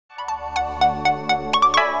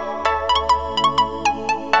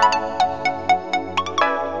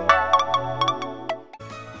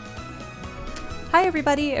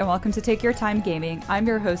everybody, and welcome to Take Your Time Gaming. I'm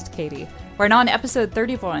your host, Katie. We're now on episode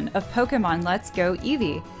 31 of Pokemon Let's Go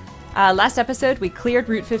Eevee. Last episode, we cleared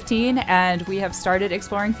Route 15, and we have started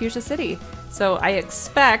exploring Fuschia City. So I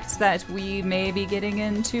expect that we may be getting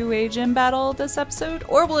into a gym battle this episode,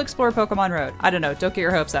 or we'll explore Pokemon Road. I don't know, don't get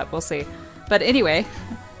your hopes up, we'll see. But anyway,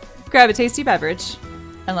 grab a tasty beverage,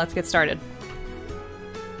 and let's get started.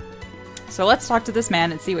 So let's talk to this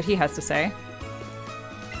man and see what he has to say.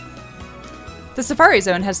 The Safari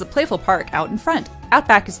Zone has the Playful Park out in front. Out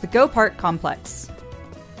back is the Go Park Complex.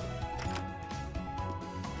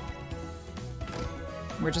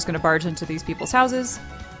 We're just gonna barge into these people's houses.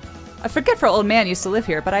 A forgetful old man used to live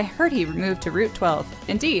here, but I heard he moved to Route 12.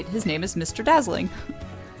 Indeed, his name is Mr. Dazzling.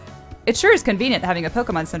 It sure is convenient having a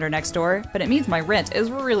Pokemon Center next door, but it means my rent is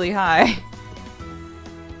really high.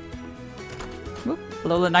 Whoop,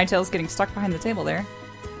 Lola Ninetales getting stuck behind the table there.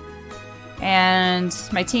 And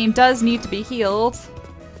my team does need to be healed.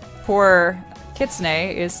 Poor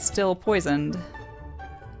Kitsune is still poisoned.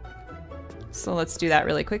 So let's do that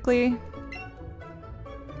really quickly.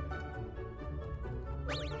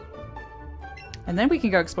 And then we can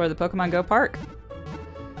go explore the Pokemon Go Park.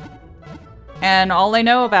 And all I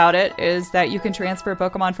know about it is that you can transfer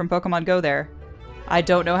Pokemon from Pokemon Go there. I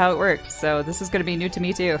don't know how it works, so this is going to be new to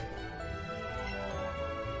me too.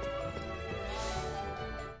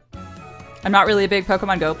 I'm not really a big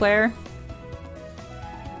Pokemon Go player.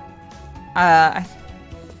 I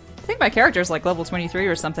think my character's like level 23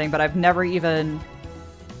 or something, but I've never even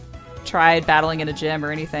tried battling in a gym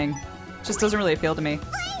or anything. It just doesn't really appeal to me.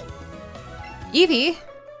 Eevee!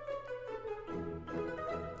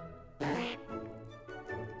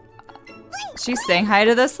 She's saying hi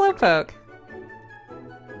to the Slowpoke.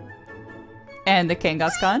 And the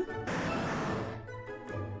Kangaskhan.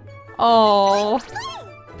 Oh,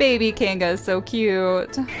 baby Kanga is so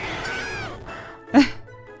cute.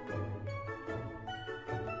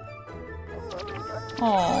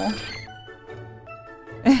 Oh,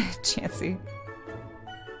 Chansey.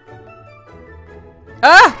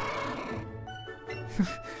 Ah!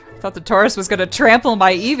 Thought the Taurus was gonna trample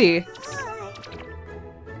my Eevee.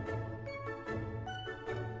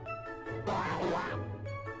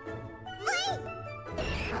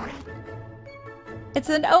 It's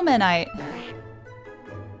an Omanite.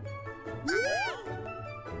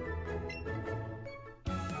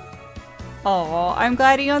 Oh, I'm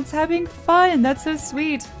glad Eon's having fun. That's so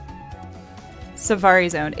sweet. Safari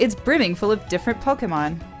Zone. It's brimming full of different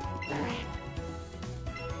Pokemon.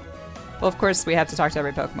 Well, of course, we have to talk to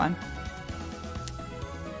every Pokemon.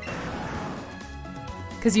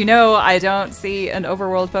 Because you know I don't see an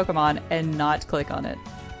overworld Pokemon and not click on it.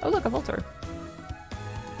 Oh look, a Voltor.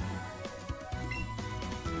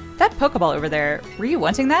 That Pokeball over there, were you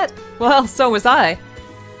wanting that? Well, so was I.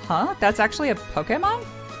 Huh? That's actually a Pokemon?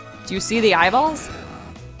 Do you see the eyeballs?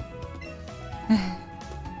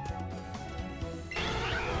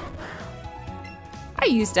 I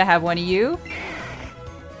used to have one of you.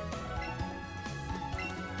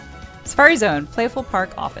 Safari Zone, Playful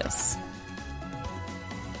Park Office.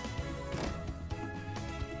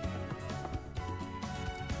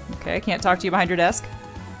 Okay, I can't talk to you behind your desk.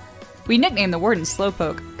 We nicknamed the warden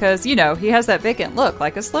Slowpoke, because, you know, he has that vacant look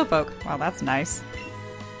like a Slowpoke. Wow, that's nice.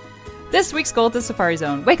 This week's goal at the Safari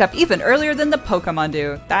Zone. Wake up even earlier than the Pokemon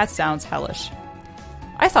do. That sounds hellish.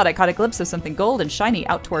 I thought I caught a glimpse of something gold and shiny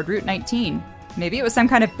out toward Route 19. Maybe it was some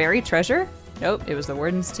kind of buried treasure? Nope, it was the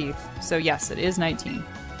warden's teeth. So yes, it is 19.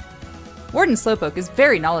 Warden Slowpoke is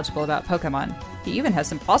very knowledgeable about Pokemon. He even has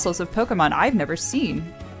some fossils of Pokemon I've never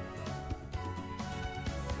seen.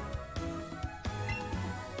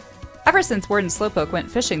 Ever since Warden Slowpoke went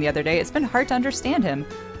fishing the other day, it's been hard to understand him.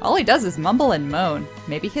 All he does is mumble and moan.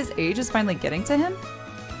 Maybe his age is finally getting to him?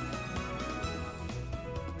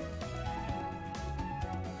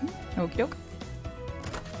 Okie doke.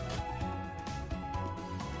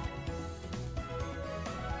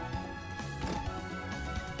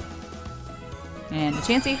 And a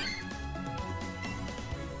Chansey.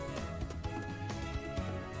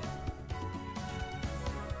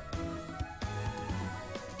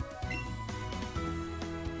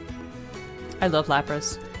 I love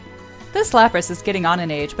Lapras. This Lapras is getting on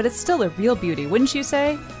in age, but it's still a real beauty, wouldn't you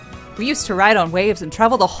say? We used to ride on waves and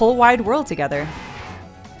travel the whole wide world together.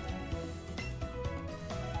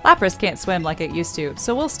 Lapras can't swim like it used to,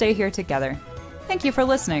 so we'll stay here together. Thank you for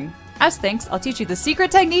listening. As thanks, I'll teach you the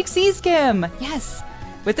secret technique Sea Skim! Yes!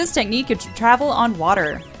 With this technique, you can travel on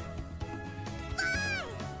water.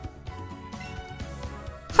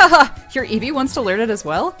 Haha! Your Eevee wants to learn it as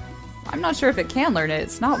well? I'm not sure if it can learn it.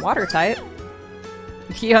 It's not water type.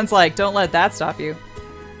 Eon's like, don't let that stop you.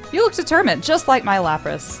 You look determined, just like my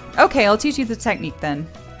Lapras. Okay, I'll teach you the technique then.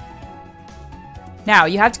 Now,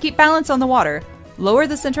 you have to keep balance on the water. Lower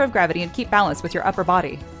the center of gravity and keep balance with your upper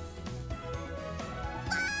body.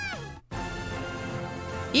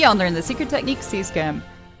 Eon learned the secret technique Sea Skim.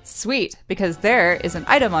 Sweet, because there is an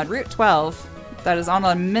item on Route 12 that is on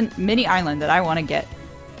a mini island that I want to get.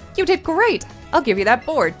 You did great! I'll give you that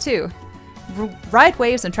board, too. Ride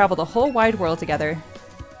waves and travel the whole wide world together.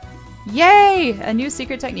 Yay! A new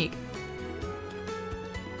secret technique.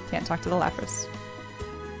 Can't talk to the Lapras.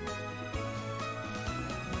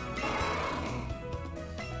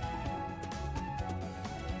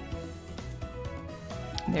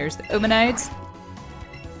 There's the Omanites.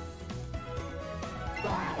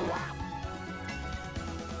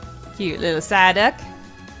 Cute little Psyduck.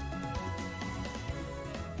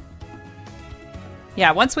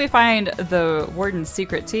 Yeah, once we find the Warden's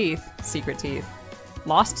secret teeth,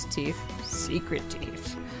 lost teeth, secret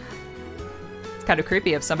teeth. It's kind of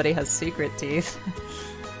creepy if somebody has secret teeth.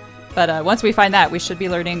 But once we find that, we should be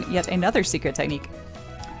learning yet another secret technique.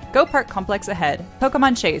 Go Park Complex ahead.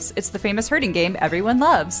 Pokemon Chase. It's the famous herding game everyone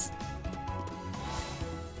loves.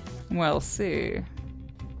 We'll see.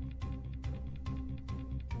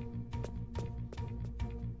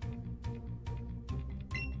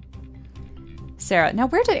 Sarah. Now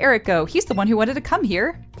where did Eric go? He's the one who wanted to come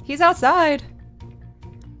here. He's outside.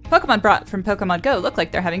 Pokemon brought from Pokemon Go look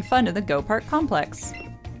like they're having fun in the Go Park Complex.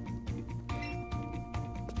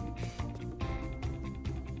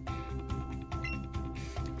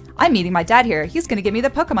 I'm meeting my dad here. He's gonna give me the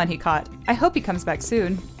Pokemon he caught. I hope he comes back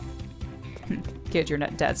soon. Kid, your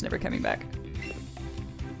dad's never coming back.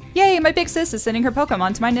 Yay, my big sis is sending her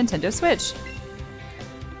Pokemon to my Nintendo Switch.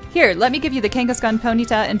 Here, let me give you the Kangaskhan,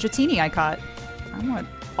 Ponyta, and Dratini I caught. I want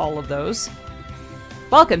all of those.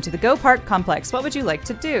 Welcome to the Go Park Complex. What would you like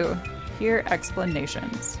to do? Hear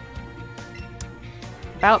explanations.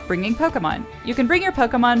 About bringing Pokemon. You can bring your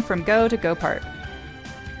Pokemon from Go to Go Park.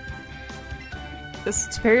 This is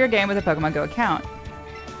a superior game with a Pokemon Go account.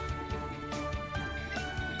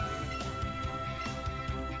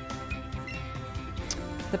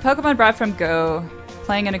 The Pokemon brought from Go,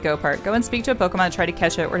 playing in a Go Park. Go and speak to a Pokemon and try to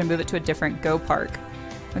catch it or to move it to a different Go Park.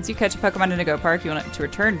 Once you catch a Pokemon in a Go Park, you want it to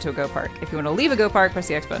return to a Go Park. If you want to leave a Go Park, press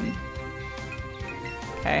the X button.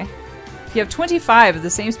 Okay. If you have 25 of the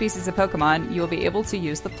same species of Pokemon, you will be able to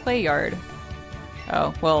use the play yard.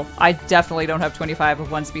 Oh, well, I definitely don't have 25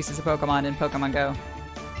 of one species of Pokemon in Pokemon Go.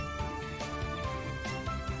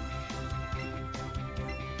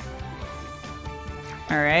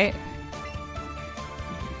 Alright.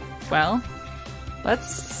 Well,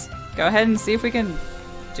 let's go ahead and see if we can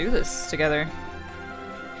do this together.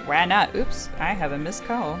 Why not? Oops, I have a missed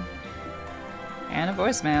call. And a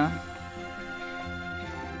voicemail.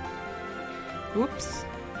 Oops.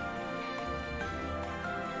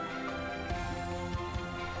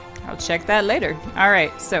 I'll check that later.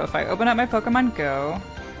 Alright, so if I open up my Pokemon Go,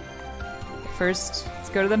 first let's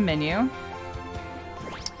go to the menu.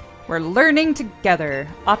 We're learning together.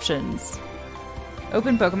 Options.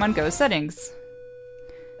 Open Pokemon Go settings.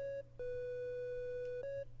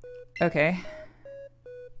 Okay.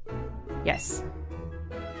 Yes.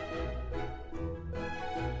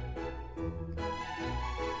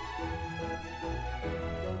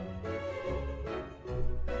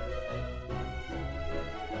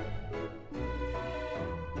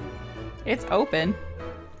 It's open.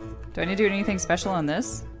 Do I need to do anything special on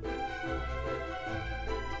this?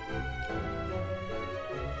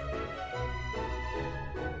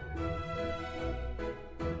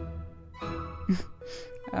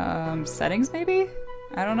 Settings maybe?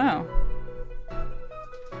 I don't know.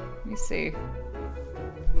 Let me see.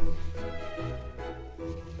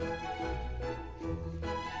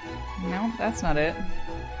 No, that's not it.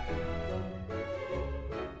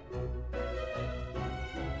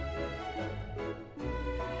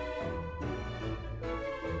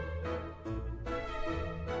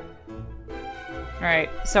 Alright,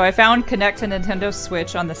 so I found Connect to Nintendo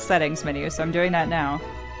Switch on the settings menu, so I'm doing that now.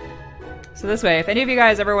 So this way, if any of you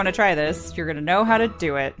guys ever want to try this, you're gonna know how to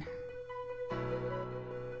do it.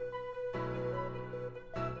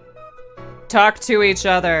 Talk to each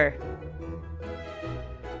other.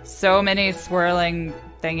 So many swirling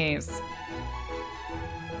thingies.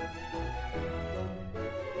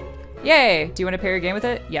 Yay! Do you want to pair your game with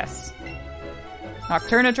it? Yes.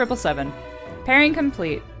 Nocturna 777. Pairing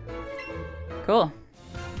complete. Cool.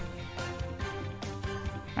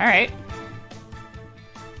 Alright.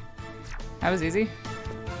 That was easy.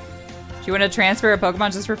 Do you want to transfer a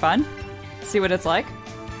Pokemon just for fun? See what it's like?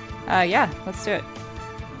 Yeah, let's do it.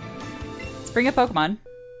 Let's bring a Pokemon.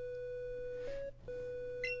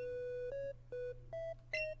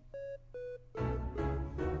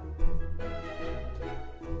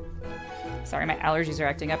 Sorry, my allergies are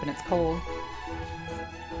acting up and it's cold.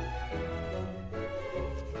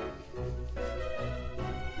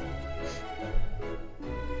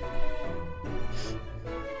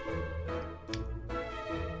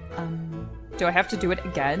 Do I have to do it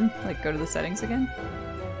again? Like, go to the settings again?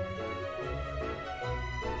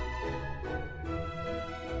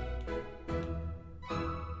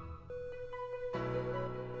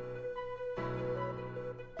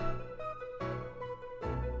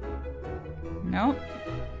 No.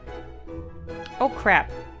 Oh,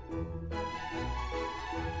 crap.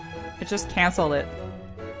 It just canceled it.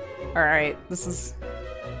 Alright, this is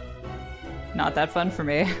not that fun for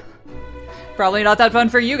me. Probably not that fun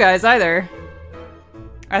for you guys either.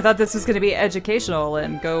 I thought this was going to be educational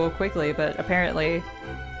and go quickly, but apparently,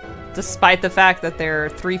 despite the fact that there are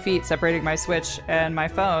 3 feet separating my Switch and my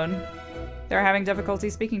phone, they're having difficulty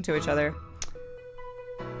speaking to each other.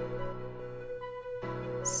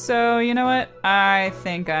 So, you know what? I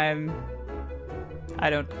think I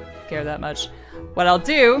don't care that much. What I'll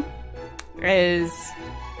do is...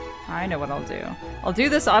 I know what I'll do. I'll do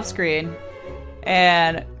this off screen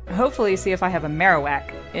and hopefully see if I have a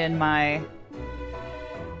Marowak in my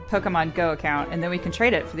Pokemon Go account, and then we can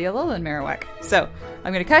trade it for the Alolan Marowak. So,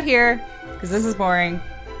 I'm gonna cut here, because this is boring,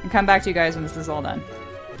 and come back to you guys when this is all done.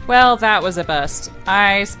 Well, that was a bust.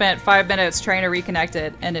 I spent 5 minutes trying to reconnect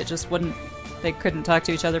it, and it just wouldn't... They couldn't talk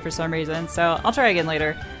to each other for some reason, so I'll try again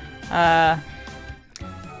later.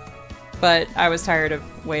 But I was tired of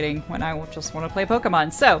waiting when I just want to play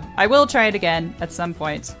Pokemon, so I will try it again at some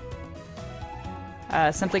point.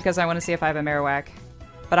 Simply because I want to see if I have a Marowak.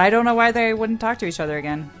 But I don't know why they wouldn't talk to each other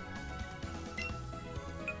again.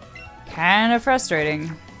 Kind of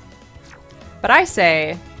frustrating. But I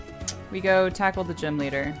say we go tackle the gym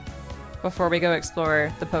leader before we go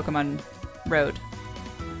explore the Pokemon Road.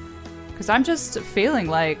 Because I'm just feeling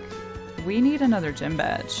like we need another gym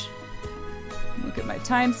badge. Look at my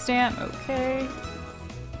timestamp. Okay.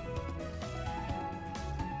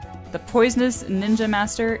 The Poisonous Ninja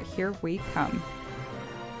Master, here we come.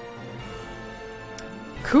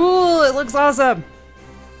 Cool! It looks awesome!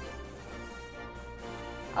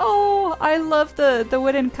 Oh, I love the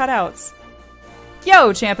wooden cutouts.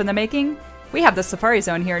 Yo, champ in the making! We have the Safari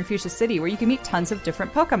Zone here in Fuschia City where you can meet tons of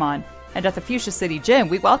different Pokemon. And at the Fuschia City Gym,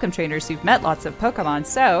 we welcome trainers who've met lots of Pokemon,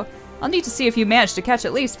 so I'll need to see if you managed to catch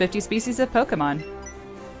at least 50 species of Pokemon.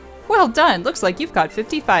 Well done! Looks like you've caught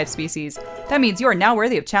 55 species. That means you are now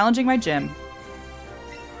worthy of challenging my gym.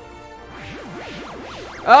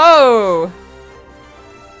 Oh!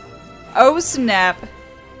 Oh snap!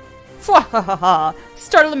 Fwahaha!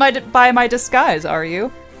 Startled by my disguise, are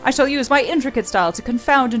you? I shall use my intricate style to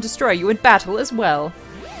confound and destroy you in battle as well.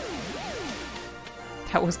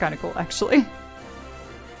 That was kind of cool, actually.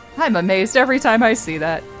 I'm amazed every time I see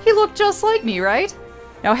that. He looked just like me, right?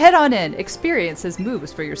 Now head on in, experience his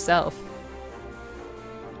moves for yourself.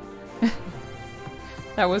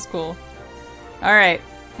 That was cool. Alright,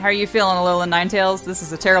 how are you feeling, Alolan Ninetales? This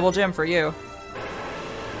is a terrible gym for you.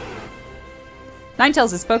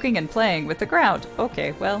 Ninetales is poking and playing with the ground.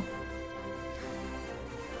 Okay, well.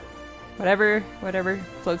 Whatever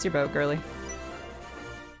floats your boat, girly.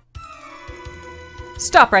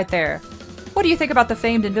 Stop right there! What do you think about the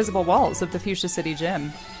famed invisible walls of the Fuschia City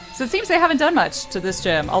Gym? So it seems they haven't done much to this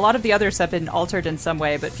gym. A lot of the others have been altered in some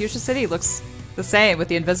way, but Fuschia City looks the same with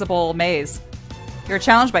the invisible maze. You're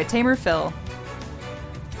challenged by Tamer Phil.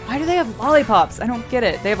 Why do they have lollipops? I don't get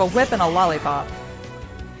it. They have a whip and a lollipop.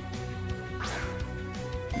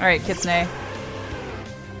 Alright, Kitsune.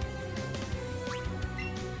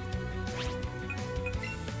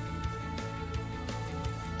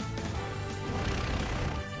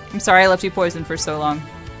 I'm sorry I left you poisoned for so long.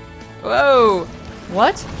 Whoa!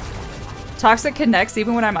 What? Toxic connects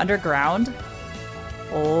even when I'm underground?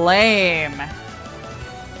 Lame.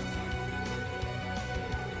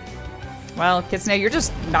 Well, Kitsune, you're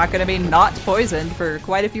just not gonna be not poisoned for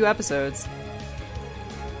quite a few episodes.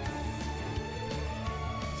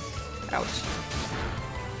 Ouch.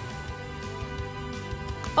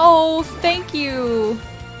 Oh, thank you!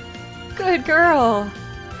 Good girl!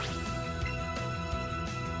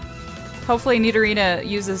 Hopefully Nidorina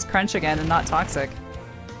uses Crunch again and not Toxic.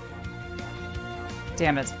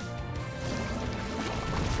 Damn it.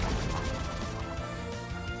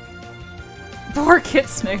 Poor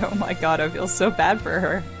Kitsune, oh my god, I feel so bad for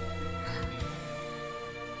her.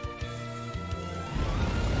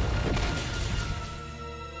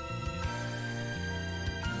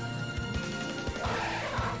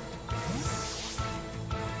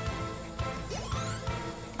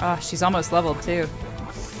 Oh, she's almost leveled too.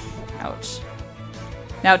 Ouch.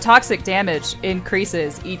 Now, toxic damage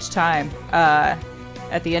increases each time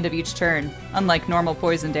at the end of each turn. Unlike normal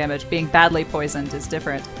poison damage, being badly poisoned is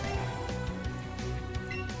different.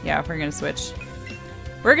 Yeah, we're gonna switch.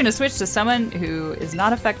 We're gonna switch to someone who is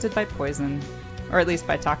not affected by poison. Or at least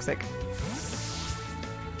by toxic.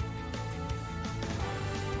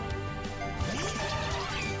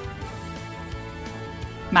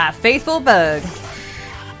 My faithful bug.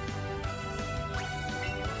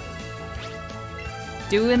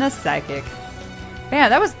 Doing a psychic. Man,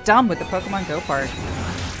 that was dumb with the Pokemon Go part.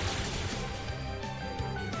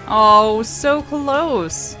 Oh, so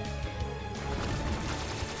close.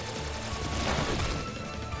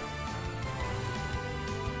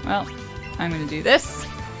 Well, I'm gonna do this.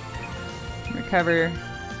 Recover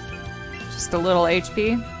just a little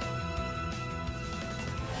HP.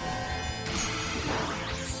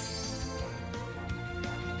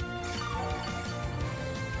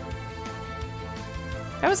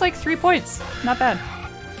 That was like 3 points. Not bad.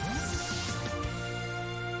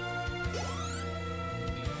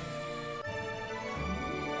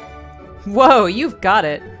 Whoa, you've got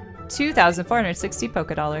it. 2,460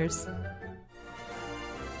 Pokédollars.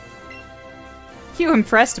 You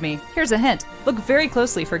impressed me. Here's a hint. Look very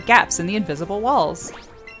closely for gaps in the invisible walls.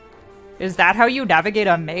 Is that how you navigate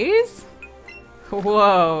a maze?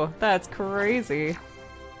 Whoa, that's crazy.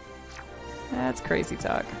 That's crazy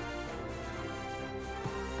talk.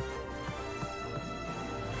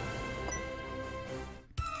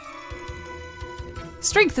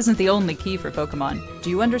 Strength isn't the only key for Pokemon. Do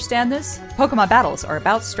you understand this? Pokemon battles are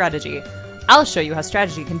about strategy. I'll show you how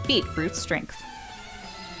strategy can beat brute strength.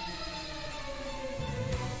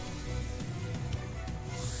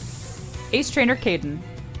 Ace Trainer Caden.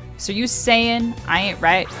 So you saying I ain't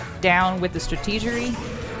right down with the strategery?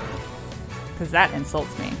 Because that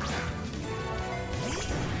insults me.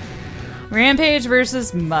 Rampage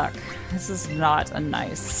versus Muck. This is not a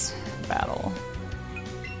nice battle.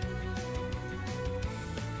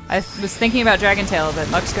 I was thinking about Dragon Tail, but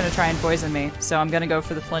Muck's gonna try and poison me, so I'm gonna go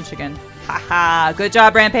for the flinch again. Haha! Good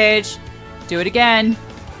job, Rampage! Do it again!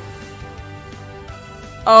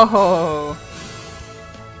 Oh!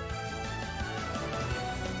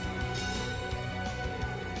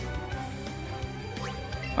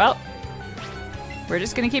 Well, we're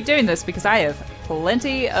just gonna keep doing this because I have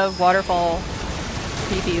plenty of waterfall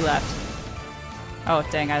PP left. Oh,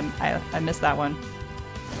 dang, I missed that one.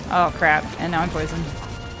 Oh, crap. And now I'm poisoned.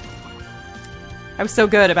 I was so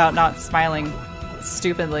good about not smiling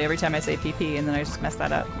stupidly every time I say PP, and then I just messed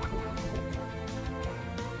that up.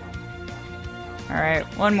 Alright,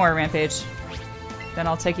 one more Rampage. Then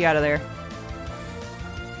I'll take you out of there.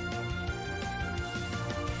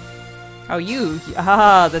 Oh, you!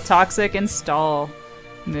 Ah, the toxic install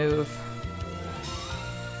move.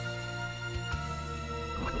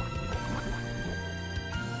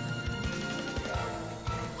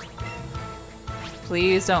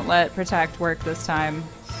 Please don't let Protect work this time.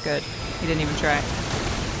 Good. He didn't even try.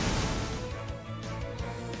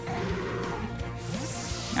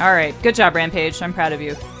 Alright, good job, Rampage. I'm proud of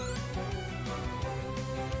you.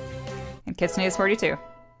 And Kitsune is 42.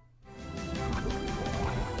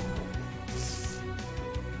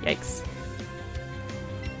 Yikes.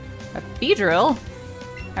 A Beedrill?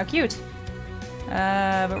 How cute.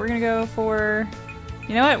 But we're gonna go for...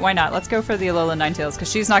 You know what? Why not? Let's go for the Alolan Ninetales,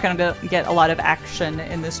 because she's not gonna get a lot of action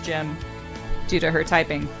in this gym due to her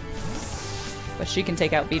typing. But she can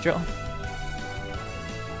take out Beedrill.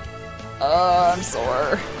 I'm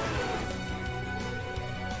sore.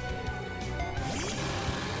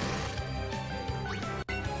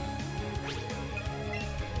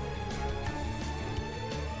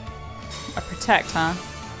 A Protect, huh?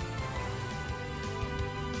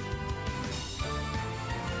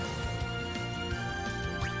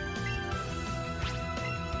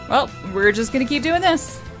 Well, we're just gonna keep doing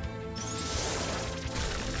this.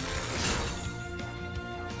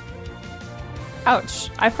 Ouch,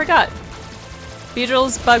 I forgot.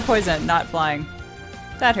 Beedrill's bug poison, not flying.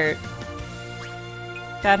 That hurt.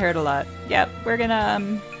 That hurt a lot. Yep, we're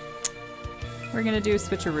gonna do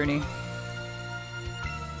Switcheroony.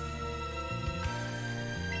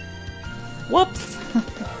 Whoops!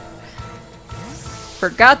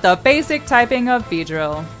 Forgot the basic typing of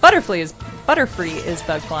Beedrill. Butterfree is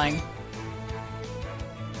bug flying.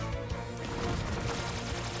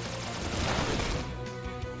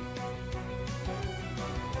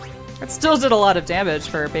 It still did a lot of damage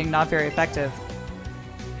for being not very effective.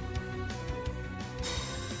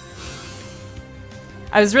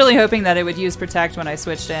 I was really hoping that it would use Protect when I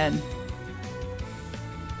switched in.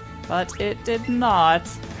 But it did not.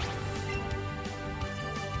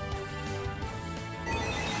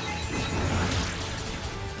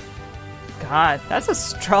 God, that's a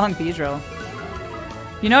strong Beedrill.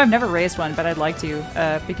 You know, I've never raised one, but I'd like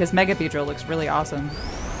to, because Mega Beedrill looks really awesome.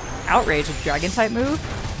 Outrage, a Dragon-type move?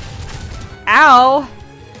 Ow!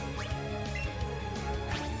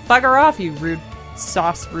 Bugger off, you rude,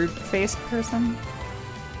 rude-faced person.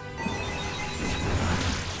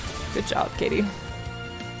 Good job, Katie.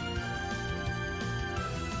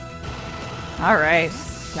 Alright.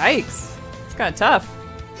 Yikes. It's kind of tough.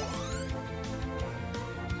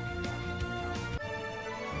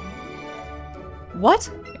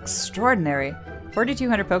 What? Extraordinary.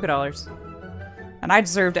 4,200 Pokédollars. And I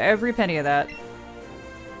deserved every penny of that.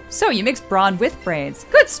 So, you mix brawn with brains.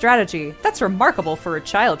 Good strategy. That's remarkable for a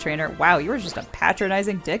child trainer. Wow, you were just a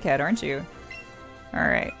patronizing dickhead, aren't you?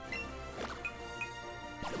 Alright.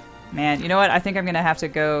 Man, you know what? I think I'm gonna have to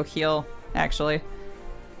go heal, actually.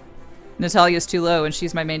 Natalia's too low, and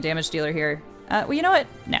she's my main damage dealer here. Well, you know what?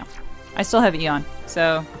 No. I still have Eon,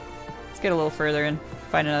 so let's get a little further and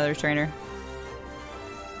find another trainer.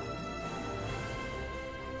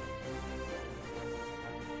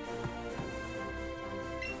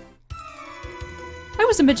 I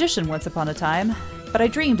was a magician once upon a time, but I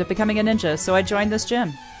dreamed of becoming a ninja, so I joined this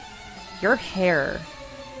gym. Your hair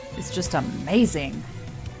is just amazing.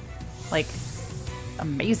 Like,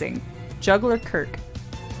 amazing. Juggler Kirk.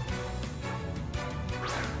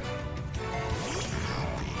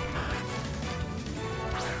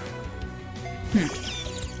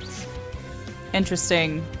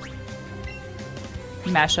 Interesting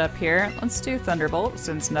mashup here. Let's do Thunderbolt,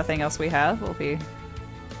 since nothing else we have will be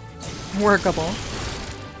workable.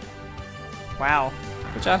 Wow.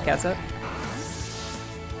 Good job, Catsup.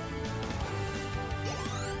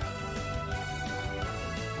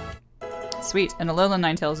 Sweet. And Alolan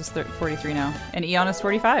Ninetales is 43 now. And Eon is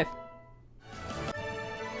 45.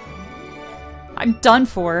 I'm done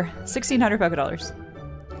for. 1,600 Pokédollars.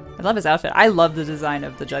 I love his outfit. I love the design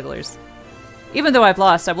of the jugglers. Even though I've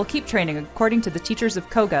lost, I will keep training according to the teachers of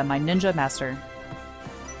Koga, my ninja master.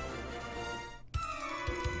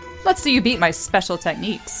 Let's see you beat my special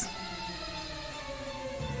techniques.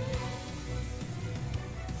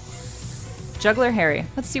 Juggler Harry.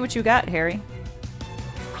 Let's see what you got, Harry.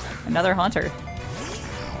 Another Haunter.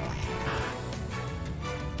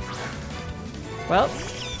 Well,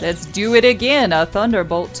 let's do it again. A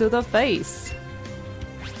Thunderbolt to the face.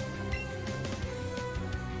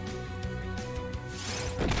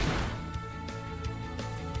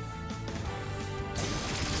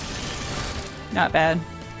 Not bad.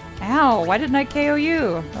 Ow, why didn't I KO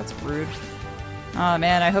you? That's rude. Oh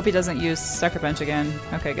man, I hope he doesn't use Sucker Punch again.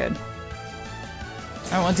 Okay, good.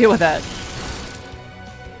 I don't want to deal with that.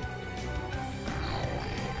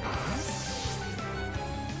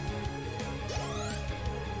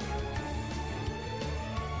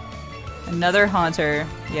 Another Haunter.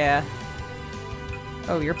 Yeah.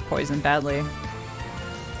 Oh, you're poisoned badly.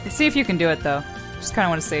 Let's see if you can do it, though. Just kind of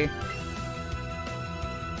want to see.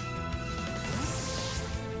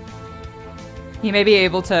 He may be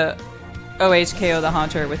able to OHKO the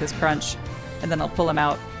Haunter with his Crunch, and then I'll pull him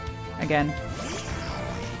out again.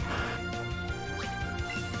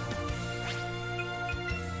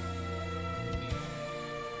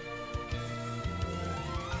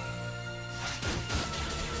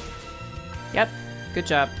 Yep, good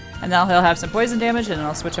job. And now he'll have some poison damage, and then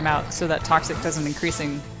I'll switch him out so that Toxic doesn't increase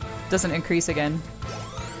again.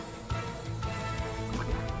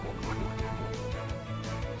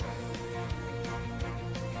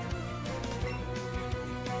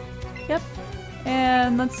 Yep.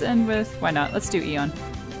 And let's end with, why not? Let's do Eon.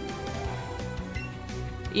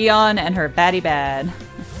 Eon and her baddie bad.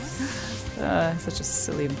 Such a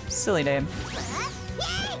silly name.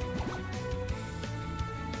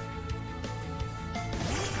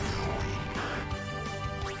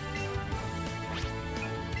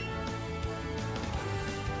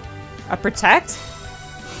 A Protect?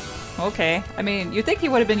 Okay. I mean, you'd think he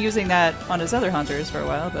would have been using that on his other hunters for a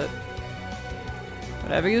while, but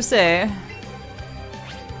whatever you say.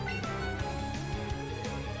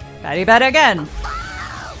 Batty Bat again!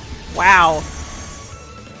 Wow.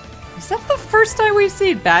 Is that the first time we've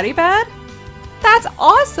seen Batty Bat? That's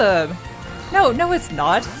awesome! No, it's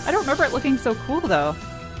not. I don't remember it looking so cool, though.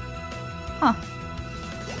 Huh.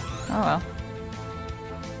 Oh well.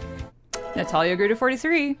 Natalia grew to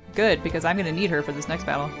 43. Good, because I'm gonna need her for this next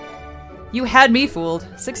battle. You had me fooled.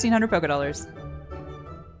 1,600 Pokédollars.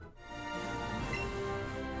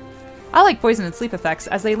 I like poison and sleep effects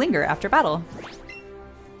as they linger after battle.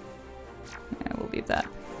 Yeah, we'll leave that.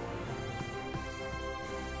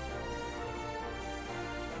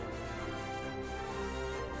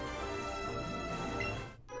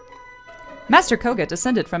 Master Koga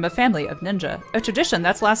descended from a family of ninja, a tradition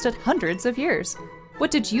that's lasted hundreds of years.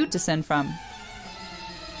 What did you descend from?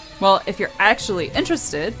 Well, if you're actually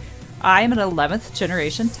interested, I am an 11th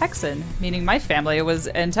generation Texan, meaning my family was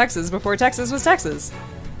in Texas before Texas was Texas.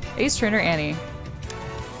 Ace Trainer Annie.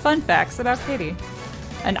 Fun facts about Katie.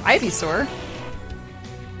 An Ivysaur.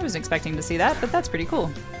 I wasn't expecting to see that, but that's pretty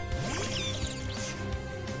cool.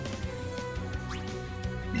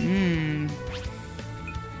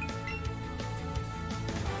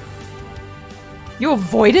 You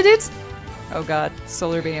avoided it? Oh god,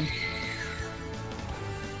 Solar Beam.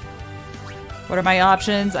 What are my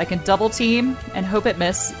options? I can double team and hope it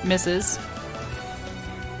misses.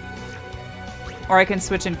 Or I can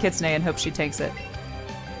switch in Kitsune and hope she takes it.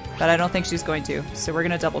 But I don't think she's going to, so we're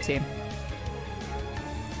gonna double team.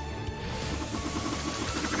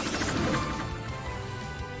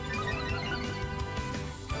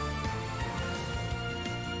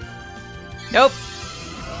 Nope.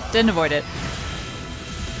 Didn't avoid it.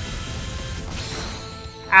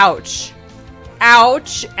 Ouch.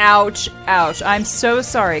 Ouch, ouch, ouch. I'm so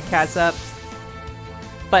sorry, Catsup.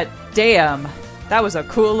 But damn, that was a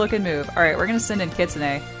cool looking move. Alright, we're gonna send in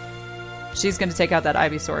Kitsune. She's gonna take out that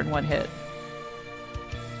Ivysaur in one hit.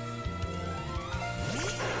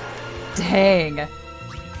 Dang.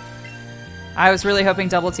 I was really hoping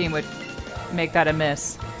Double Team would make that a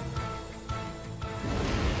miss.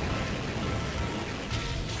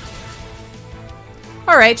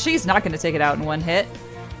 Alright, she's not gonna take it out in one hit.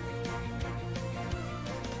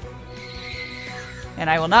 And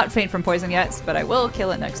I will not faint from poison yet, but I will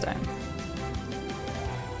kill it next time.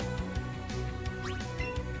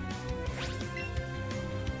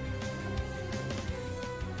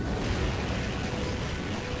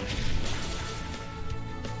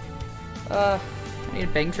 I need a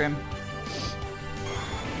bang trim.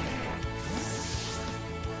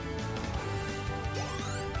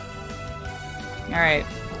 Alright.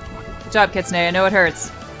 Good job, Kitsune. I know it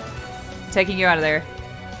hurts. Taking you out of there.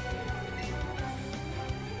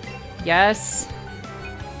 Yes.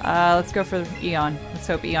 Let's go for Eon. Let's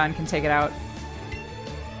hope Eon can take it out.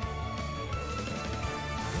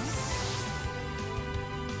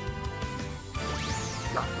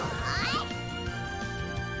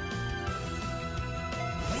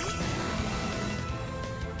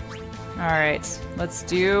 Alright, let's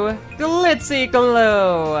do Glitzy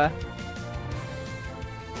Glow!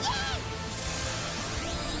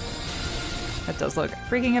 That does look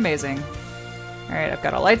freaking amazing. Alright, I've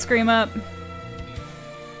got a Light Scream up.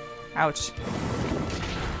 Ouch.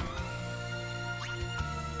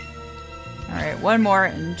 Alright, one more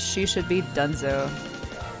and she should be donezo.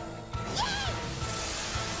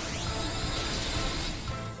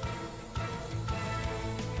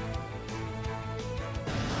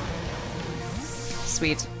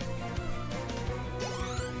 Sweet.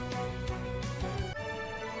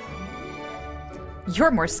 You're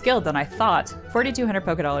more skilled than I thought. 4,200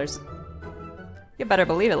 Pokédollars. You better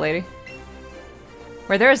believe it, lady.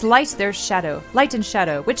 Where there is light, there's shadow. Light and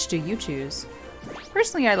shadow. Which do you choose?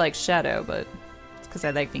 Personally, I like shadow, but it's because I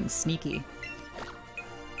like being sneaky.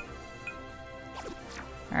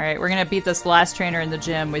 Alright, we're gonna beat this last trainer in the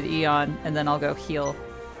gym with Eon, and then I'll go heal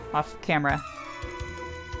off camera.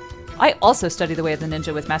 I also study the way of the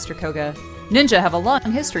ninja with Master Koga. Ninja have a long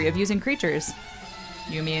history of using creatures.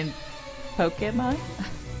 You mean Pokemon?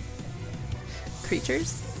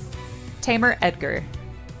 Creatures? Tamer Edgar.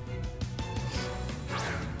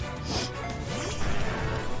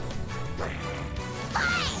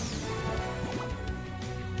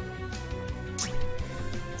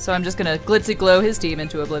 So I'm just gonna Glitzy Glow his team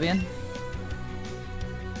into oblivion.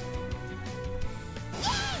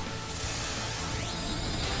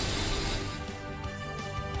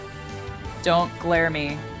 Don't glare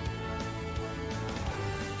me.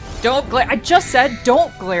 Don't glare- I just said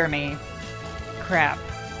don't glare me! Crap.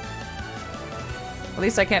 At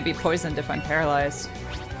least I can't be poisoned if I'm paralyzed.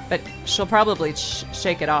 But she'll probably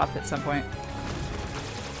shake it off at some point.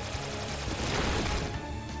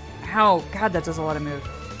 Ow! God, that does a lot of move.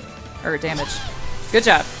 Or damage. Good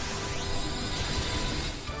job.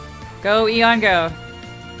 Go, Eon, go.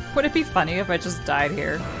 Would it be funny if I just died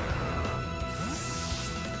here?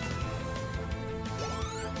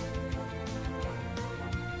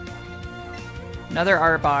 Another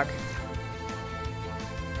Arbok.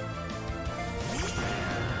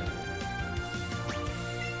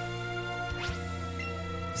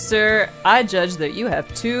 Sir, I judge that you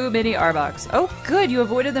have too many Arboks. Oh, good, you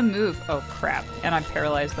avoided the move. Oh, crap. And I'm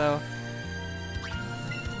paralyzed, though.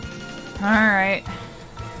 Alright.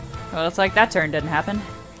 Well, it's like that turn didn't happen.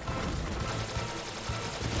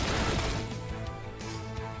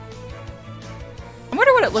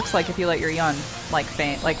 it looks like if you let your Eon, like,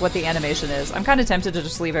 faint. Like, what the animation is. I'm kind of tempted to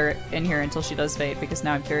just leave her in here until she does faint, because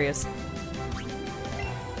now I'm curious.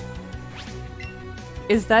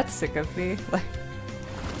 Is that sick of me? Like,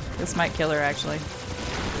 this might kill her, actually.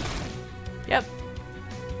 Yep.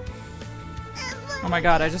 Oh my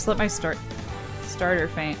god, I just let my starter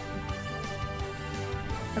faint.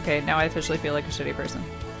 Okay, now I officially feel like a shitty person.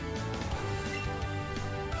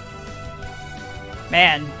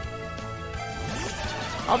 Man.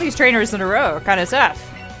 All these trainers in a row are kind of tough.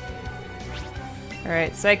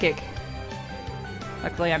 Alright, Psychic.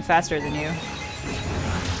 Luckily I'm faster than you.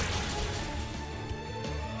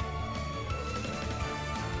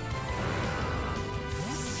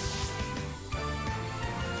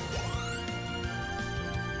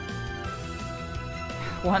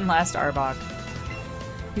 One last Arbok.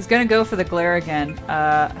 He's gonna go for the glare again.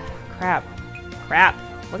 Crap. Crap.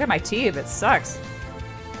 Look at my team, it sucks.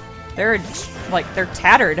 They're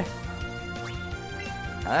tattered.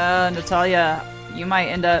 Natalia, you might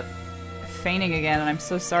end up fainting again, and I'm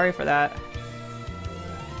so sorry for that.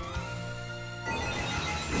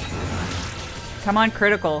 Come on,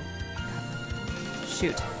 critical.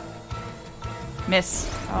 Shoot. Miss.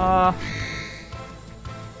 Oh.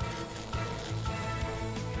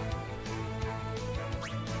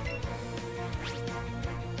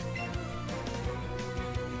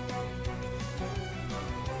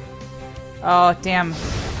 Oh, damn.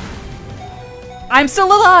 I'm still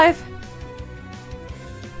alive!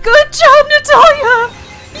 Good job, Natalia!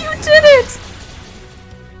 You did it!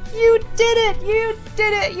 You did it! You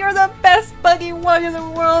did it! You're the best buggy one in the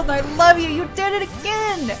world, and I love you! You did it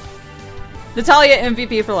again! Natalia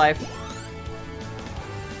MVP for life.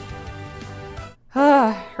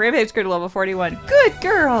 Rampage grew to level 41. Good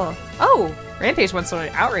girl! Oh, Rampage wants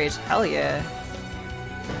to Outrage. Hell yeah.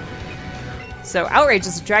 So, Outrage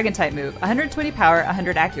is a Dragon-type move. 120 power,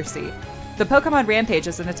 100 accuracy. The Pokemon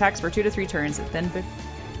rampages and attacks for 2 to 3 turns. It then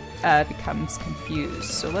becomes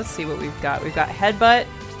confused. So let's see what we've got. We've got Headbutt.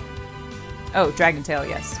 Oh, Dragon Tail,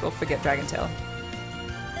 yes. We'll forget Dragon Tail.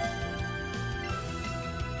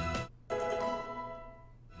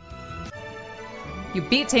 You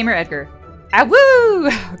beat Tamer Edgar. Ah, woo!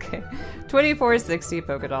 Okay. 2460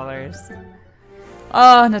 Pokedollars.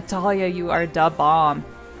 Oh, Natalia, you are da bomb.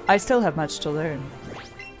 I still have much to learn.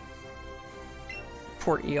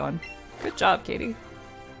 Poor Eon. Good job, Katie.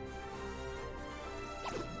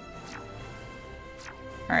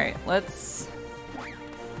 Alright, let's...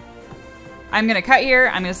 I'm gonna cut here,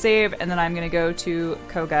 I'm gonna save, and then I'm gonna go to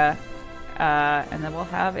Koga. And then we'll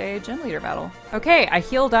have a gym leader battle. Okay, I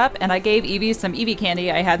healed up, and I gave Eevee some Eevee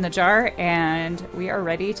candy I had in the jar, and we are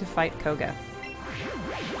ready to fight Koga.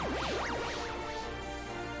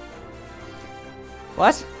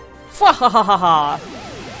 What? Fwahahaha!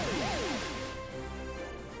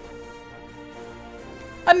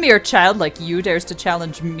 A mere child like you dares to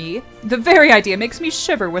challenge me? The very idea makes me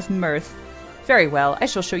shiver with mirth. Very well, I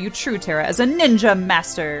shall show you true terror as a ninja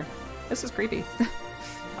master. This is creepy.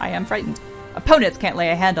 I am frightened. Opponents can't lay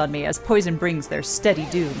a hand on me as poison brings their steady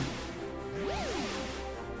doom.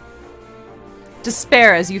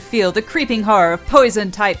 Despair as you feel the creeping horror of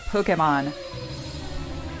poison-type Pokemon.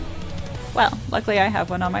 Well, luckily I have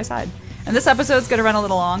one on my side. And this episode's gonna run a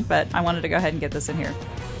little long, but I wanted to go ahead and get this in here.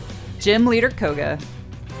 Gym Leader Koga.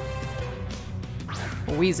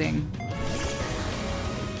 Wheezing.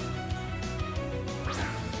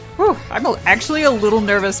 Whew, I'm actually a little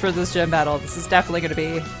nervous for this gym battle. This is definitely gonna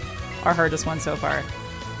be our hardest one so far.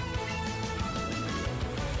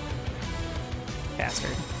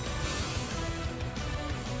 Bastard.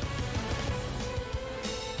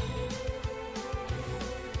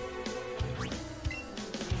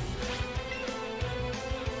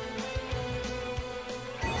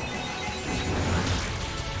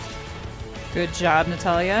 Good job,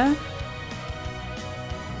 Natalia.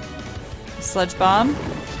 Sludge Bomb.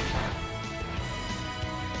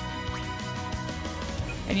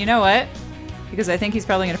 And you know what? Because I think he's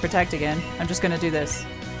probably going to protect again, I'm just going to do this.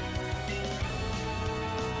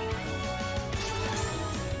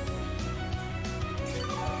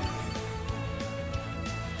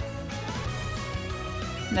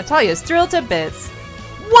 Natalia's thrilled to bits.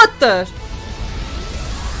 What the?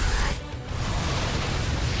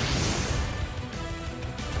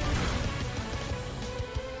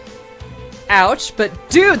 Ouch, but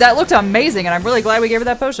dude, that looked amazing, and I'm really glad we gave her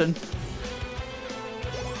that potion.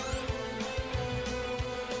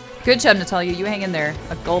 Good job, Natalia. You hang in there.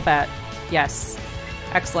 A Golbat. Yes.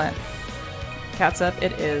 Excellent. Cat's up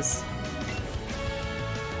it is.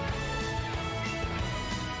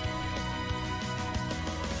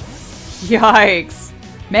 Yikes.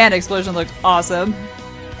 Man, Explosion looked awesome.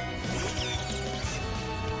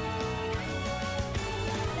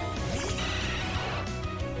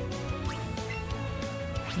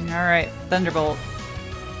 Alright, Thunderbolt.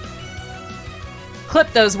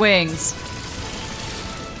 Clip those wings!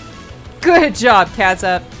 Good job,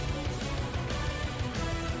 Catsup!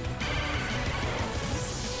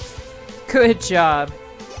 Good job.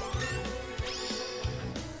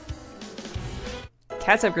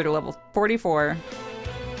 Catsup grew to level 44.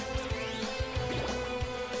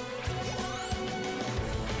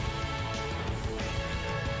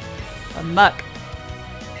 A muck.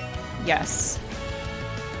 Yes.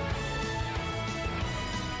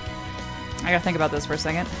 I gotta think about this for a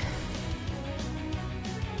second.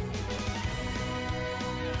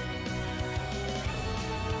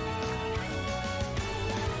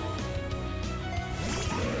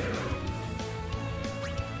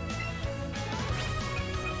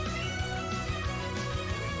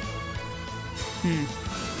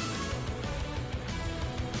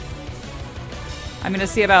 I'm gonna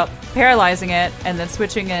see about paralyzing it and then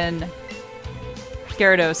switching in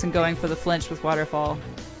Gyarados and going for the flinch with Waterfall.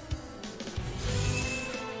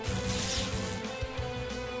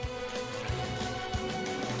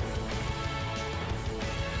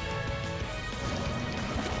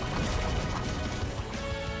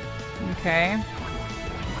 Okay.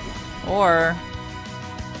 Or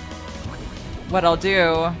what I'll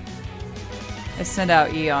do is send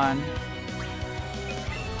out Eon,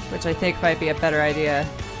 which I think might be a better idea.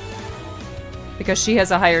 Because she has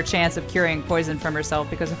a higher chance of curing poison from herself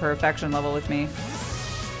because of her affection level with me.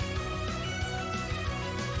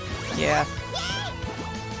 Yeah.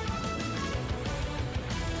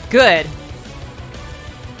 Good!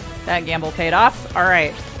 That gamble paid off.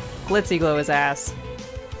 Alright. Glitzy Glow his ass.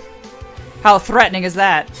 How threatening is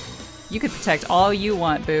that? You could protect all you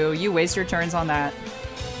want, Boo. You waste your turns on that.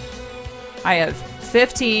 I have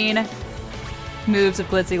 15 moves of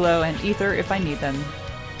Glitzy Glow and Ether if I need them.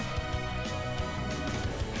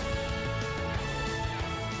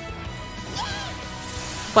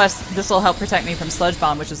 Plus, this will help protect me from Sludge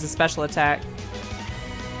Bomb, which is a special attack.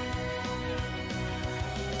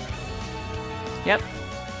 Yep.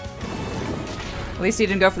 At least he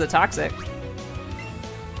didn't go for the Toxic.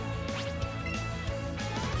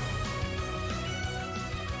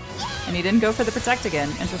 And he didn't go for the Protect again.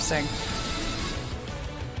 Interesting.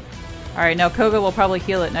 Alright, now Koga will probably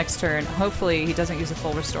heal it next turn. Hopefully he doesn't use a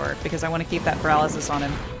full restore, because I want to keep that paralysis on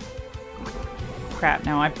him. Crap,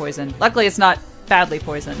 now I'm poisoned. Luckily it's not badly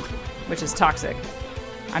poisoned, which is toxic.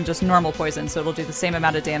 I'm just normal poison, so it'll do the same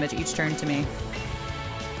amount of damage each turn to me.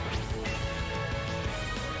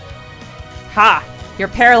 Ha! You're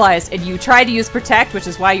paralyzed, and you tried to use Protect, which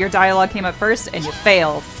is why your dialogue came up first, and you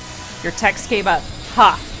failed. Your text came up.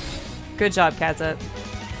 Ha! Good job, Catsup.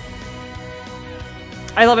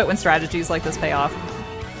 I love it when strategies like this pay off.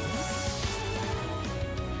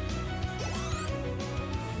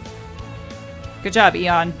 Good job,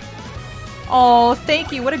 Eon. Oh,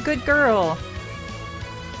 thank you. What a good girl.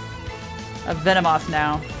 A Venomoth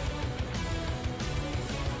now.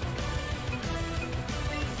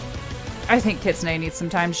 I think Kitsune needs some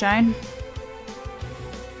time to shine.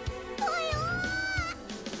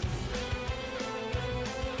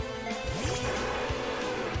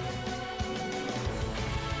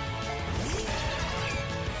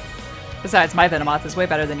 Besides, my Venomoth is way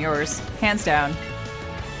better than yours. Hands down.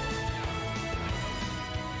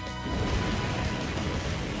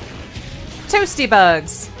 Toasty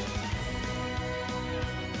Bugs!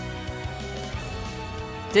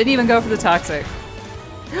 Didn't even go for the Toxic.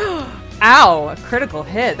 Ow! A critical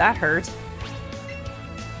hit. That hurt.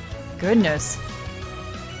 Goodness.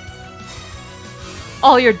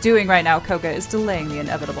 All you're doing right now, Koga, is delaying the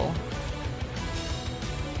inevitable.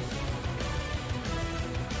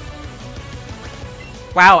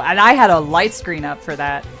 Wow, and I had a light screen up for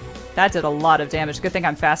that. That did a lot of damage. Good thing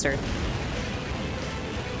I'm faster.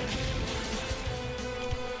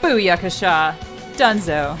 Booyakasha!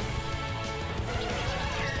 Dunzo.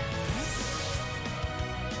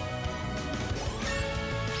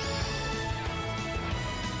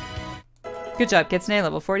 Good job, Kitsune,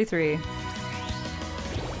 level 43.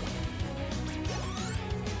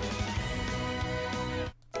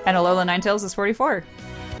 And Alola Ninetales is 44.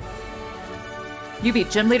 You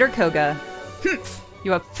beat Gym Leader Koga. Humph!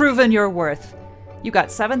 You have proven your worth. You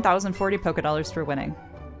got 7,040 Pokédollars for winning.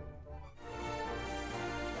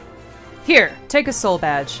 Here, take a soul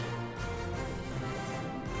badge.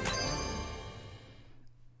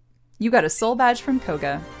 You got a soul badge from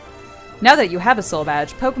Koga. Now that you have a soul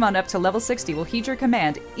badge, Pokemon up to level 60 will heed your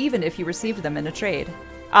command, even if you received them in a trade.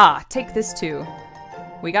 Ah, take this too.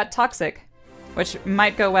 We got Toxic, which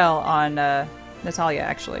might go well on Natalia,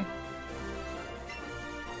 actually.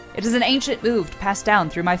 It is an ancient move passed down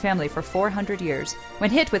through my family for 400 years. When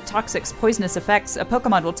hit with Toxic's poisonous effects, a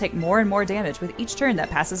Pokemon will take more and more damage with each turn that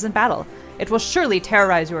passes in battle. It will surely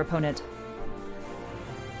terrorize your opponent.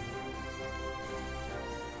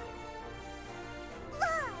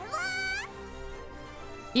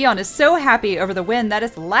 Eon is so happy over the win that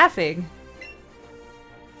it's laughing.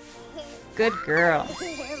 Good girl.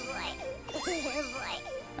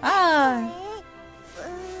 Ah.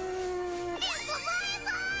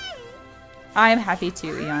 I'm happy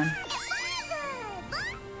too, Eon.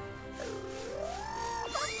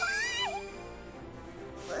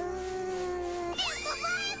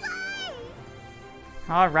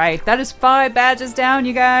 Alright, that is 5 badges down,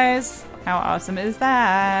 you guys. How awesome is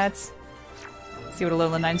that? See what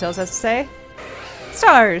Alola Ninetales has to say.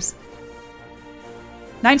 Stars!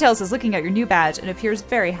 Ninetales is looking at your new badge and appears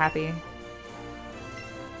very happy.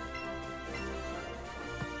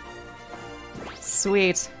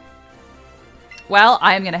 Sweet. Well,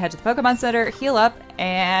 I am going to head to the Pokemon Center, heal up,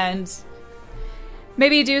 and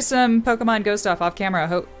maybe do some Pokemon Go stuff off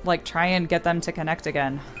camera. Like, try and get them to connect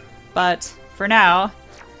again. But for now,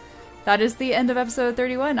 that is the end of episode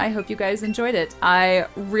 31. I hope you guys enjoyed it. I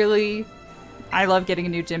love getting a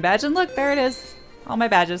new gym badge, and look, there it is. All my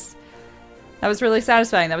badges. That was really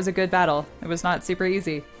satisfying. That was a good battle. It was not super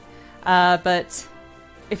easy. But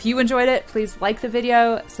if you enjoyed it, please like the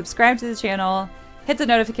video, subscribe to the channel, hit the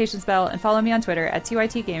notifications bell, and follow me on Twitter at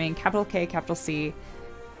TYT Gaming, capital K, capital C.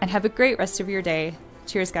 And have a great rest of your day.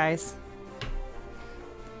 Cheers, guys.